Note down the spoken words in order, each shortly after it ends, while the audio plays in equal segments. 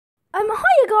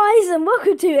Hiya guys, and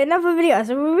welcome to another video.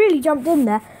 So we really jumped in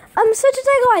there. So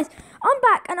today, guys, I'm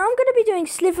back, and I'm going to be doing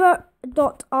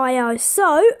Slither.io.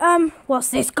 So,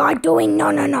 what's this guy doing?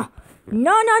 No.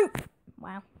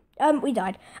 Wow. We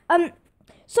died.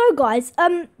 So guys,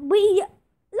 we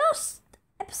last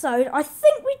episode, I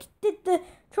think we did the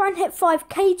try and hit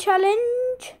 5k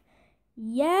challenge.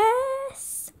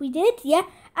 Yes, we did. Yeah,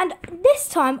 and this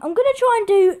time I'm going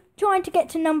to trying to get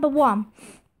to number 1.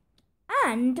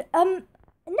 And let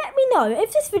me know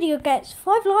if this video gets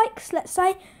 5 likes, let's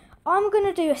say. I'm going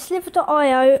to do a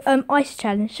Slither.io ice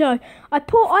challenge. So I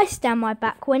pour ice down my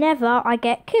back whenever I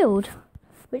get killed,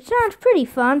 which sounds pretty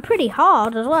fun, pretty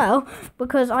hard as well,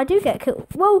 because I do get killed.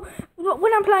 Well,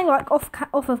 when I'm playing like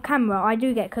off of camera, I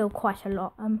do get killed quite a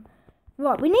lot.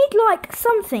 Right, we need like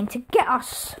something to get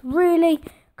us really.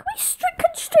 Can we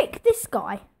constrict this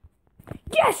guy?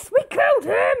 Yes, we killed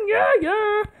him.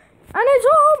 Yeah. And it's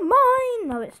all mine.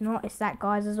 No, it's not. It's that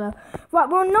guy's as well. Right,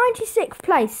 we're on 96th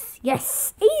place.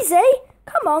 Yes, easy.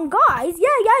 Come on, guys.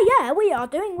 Yeah. We are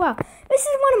doing well. This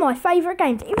is one of my favourite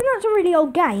games, even though it's a really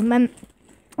old game.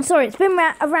 Sorry, it's been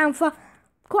around for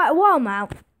quite a while now.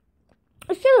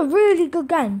 It's still a really good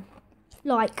game.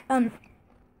 Like, I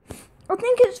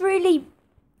think it's really.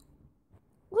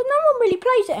 Well, no one really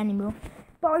plays it anymore.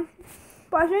 But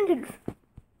I think it's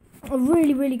a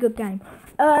really good game.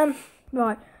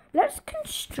 Right. Let's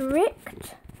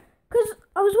constrict, because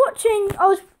I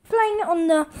was playing it on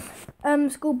the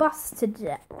school bus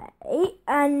today,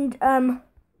 and on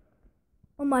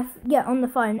the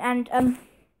phone, and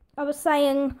I was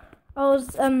saying I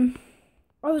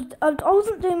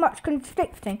wasn't doing much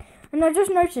constricting, and I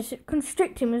just noticed that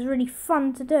constricting was really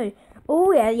fun to do.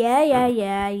 Oh yeah.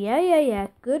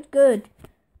 Good. Good.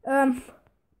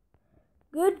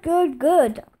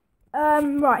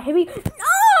 Right, here we go. No!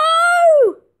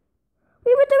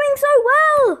 We were doing so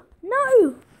well!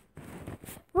 No!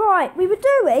 Right, we were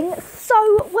doing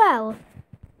so well.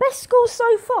 Best score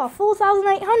so far,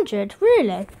 4,800.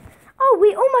 Really? Oh,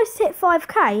 we almost hit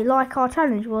 5k like our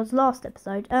challenge was last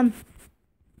episode.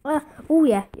 Oh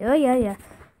yeah.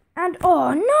 And,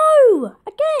 oh no!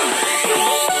 Again!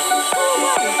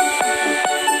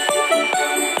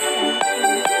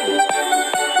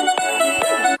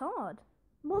 It's hard.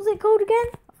 What was it called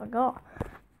again? I forgot.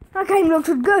 That game looked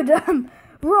good.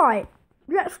 Right,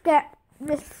 let's get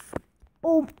this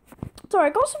all. Sorry,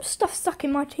 I got some stuff stuck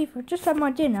in my teeth. I just had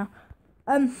my dinner.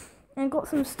 And got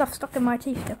some stuff stuck in my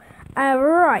teeth still.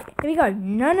 Right, here we go.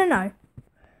 No,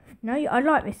 I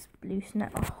like this blue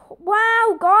snap. Oh,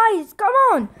 wow, guys, come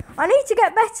on. I need to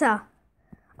get better.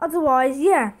 Otherwise,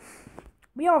 yeah,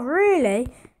 we are really.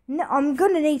 I'm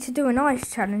gonna need to do an ice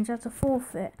challenge as a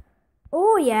forfeit.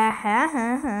 Oh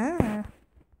yeah,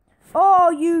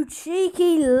 Oh, you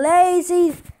cheeky,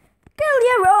 lazy, kill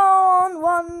your own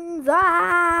ones.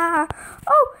 Oh,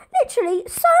 literally,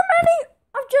 so many.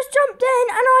 I've just jumped in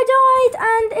and I died,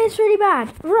 and it's really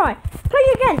bad. Right, play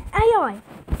again. AI.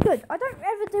 Good. I don't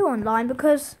ever do online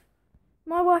because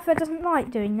my Wi-Fi doesn't like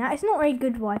doing that. It's not very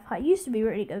good Wi-Fi. It used to be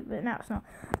really good, but now it's not.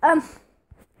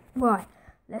 Right.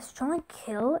 Let's try and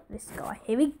kill this guy.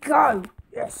 Here we go.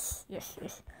 Yes.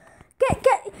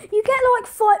 You get like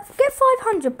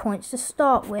 500 points to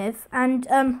start with, and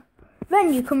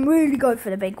then you can really go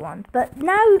for the big one. But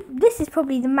now this is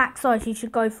probably the max size you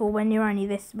should go for when you're only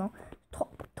this small.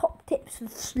 Top tips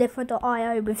with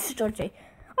Slither.io with Stodgy.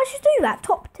 I should do that.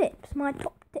 Top tips. My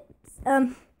top tips.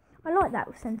 I like that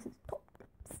with sentence. Top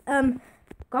tips.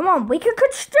 Come on, we can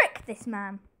constrict this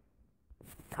man.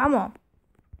 Come on,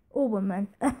 or woman.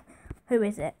 Who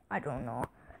is it? I don't know.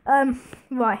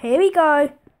 Right, here we go.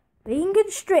 We can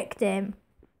constrict him.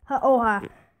 Her or her.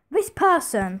 This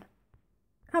person.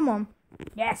 Come on.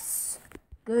 Yes.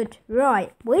 Good.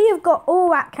 Right. We have got all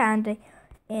that candy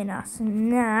in us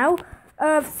now.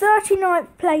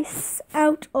 39th place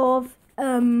out of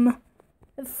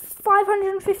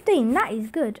 515. That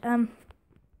is good.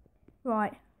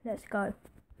 Right. Let's go.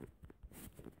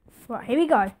 Right. Here we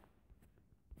go.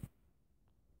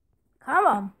 Come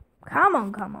on.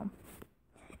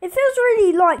 It feels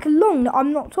really like long that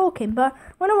I'm not talking, but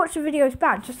when I watch the videos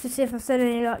back, just to see if I said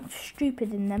any like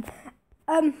stupid in them,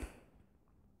 I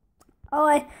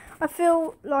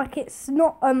feel like it's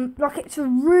not like it's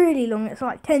really long. It's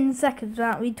like 10 seconds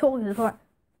without me talking. It's like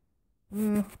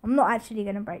I'm not actually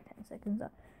gonna break 10 seconds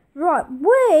up. Right,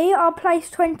 we are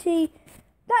placed 20.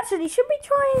 Actually, should we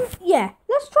try and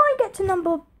let's try and get to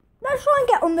Let's try and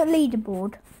get on the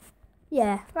leaderboard.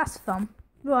 Yeah, that's fun.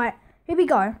 Right, here we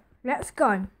go. Let's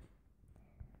go.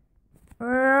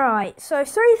 Right, so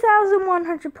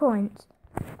 3,100 points.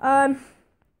 Right,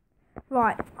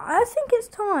 I think it's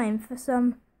time for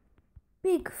some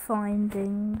big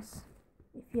findings,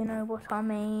 if you know what I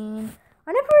mean.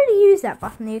 I never really use that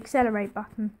button, the accelerate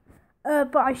button,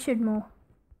 but I should more.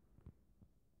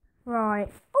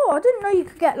 Right. Oh, I didn't know you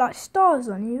could get like stars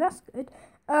on you. That's good.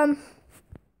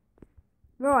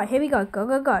 Right, here we go. Go,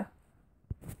 go, go.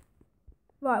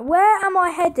 Right, where am I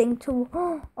heading to?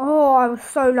 Oh, I was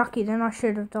so lucky. Then I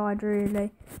should have died,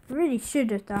 really. Really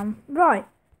should have done. Right.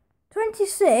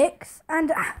 26.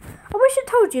 And I wish I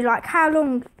told you, like, how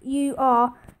long you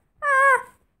are.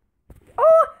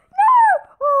 Oh, no!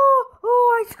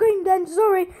 Oh, I screamed then.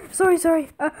 Sorry.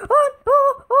 I'm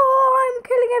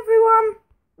killing everyone.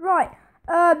 Right.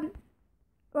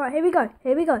 Right, here we go.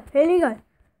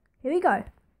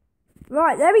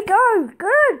 Right, there we go.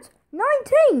 Good.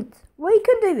 19th. We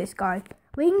can do this, guys.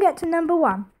 We can get to number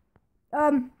 1.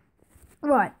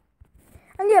 Right.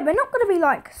 And yeah, we're not going to be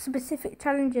like specific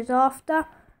challenges after.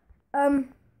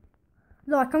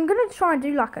 Like I'm going to try and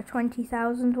do like a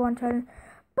 20,000 one challenge.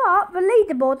 But the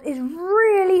leaderboard is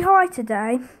really high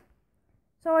today.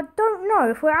 So I don't know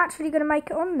if we're actually going to make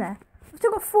it on there. I've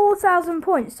still got 4,000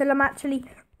 points till I'm actually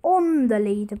on the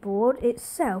leaderboard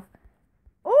itself.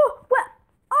 Oh, well,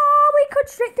 we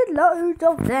constricted loads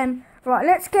of them. Right,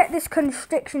 let's get this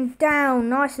constriction down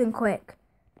nice and quick.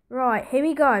 Right, here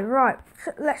we go. Right,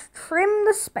 let's trim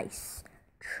the space.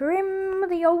 Trim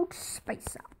the old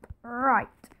space up. Right,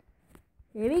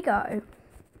 here we go.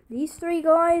 These 3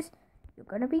 guys, you're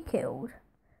going to be killed.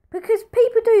 Because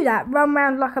people do that, run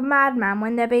around like a madman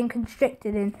when they're being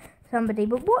constricted in somebody.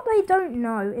 But what they don't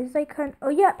know is they can... Oh,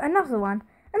 yeah, another one.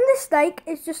 And this snake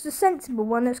is just a sensible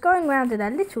one that's going around in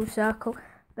a little circle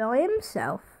by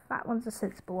himself. That one's a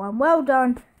sensible one. Well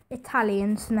done,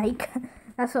 Italian snake.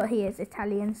 That's what he is,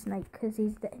 Italian snake, because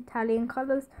he's the Italian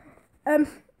colours. I should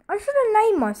have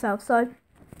named myself, so...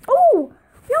 Oh!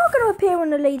 We are going to appear on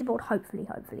the leaderboard, hopefully,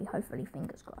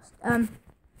 fingers crossed.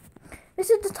 This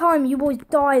is the time you always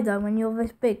die, though, when you're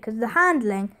this big, because the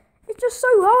handling is just so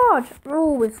hard.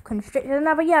 Oh, we've constricted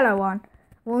another yellow one.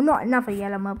 Well, not another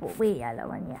yellow one, but we're yellow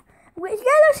one, yeah.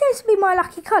 Yellow seems to be my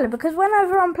lucky colour, because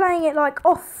whenever I'm playing it, like,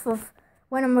 off of...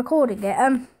 When I'm recording it, I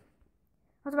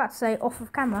was about to say off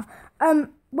of camera.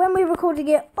 When we're recording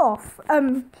it off,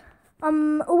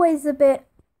 I'm always a bit,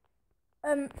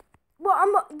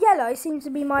 yellow seems to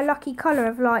be my lucky colour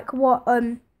of like what,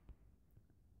 God,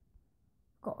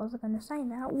 what was I going to say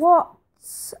now?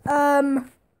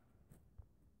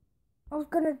 I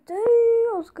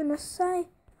was going to say,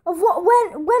 of what,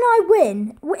 when I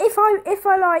win, if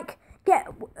I like, get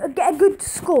a good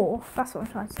score, that's what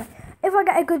I'm trying to say. If I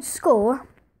get a good score,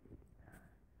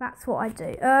 that's what I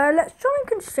do. Let's try and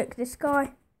constrict this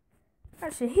guy.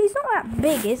 Actually, he's not that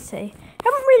big, is he? I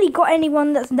haven't really got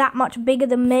anyone that's that much bigger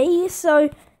than me, so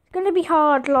it's going to be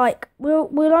hard. Like,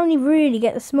 we'll only really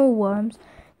get the small worms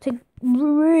to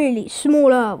really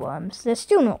smaller worms. They're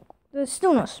still not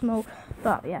small,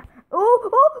 but yeah. Oh,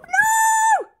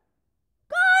 no!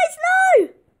 Guys, no!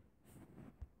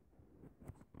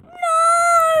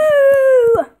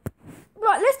 No!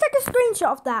 Right, let's take a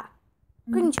screenshot of that.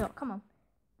 Screenshot, come on.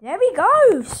 There we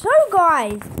go. So,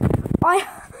 guys, I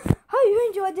hope you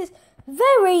enjoyed this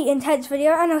very intense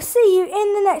video, and I'll see you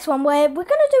in the next one where we're going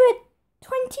to do a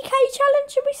 20k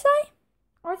challenge, should we say?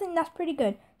 I think that's pretty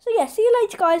good. So, yeah, see you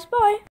later, guys. Bye.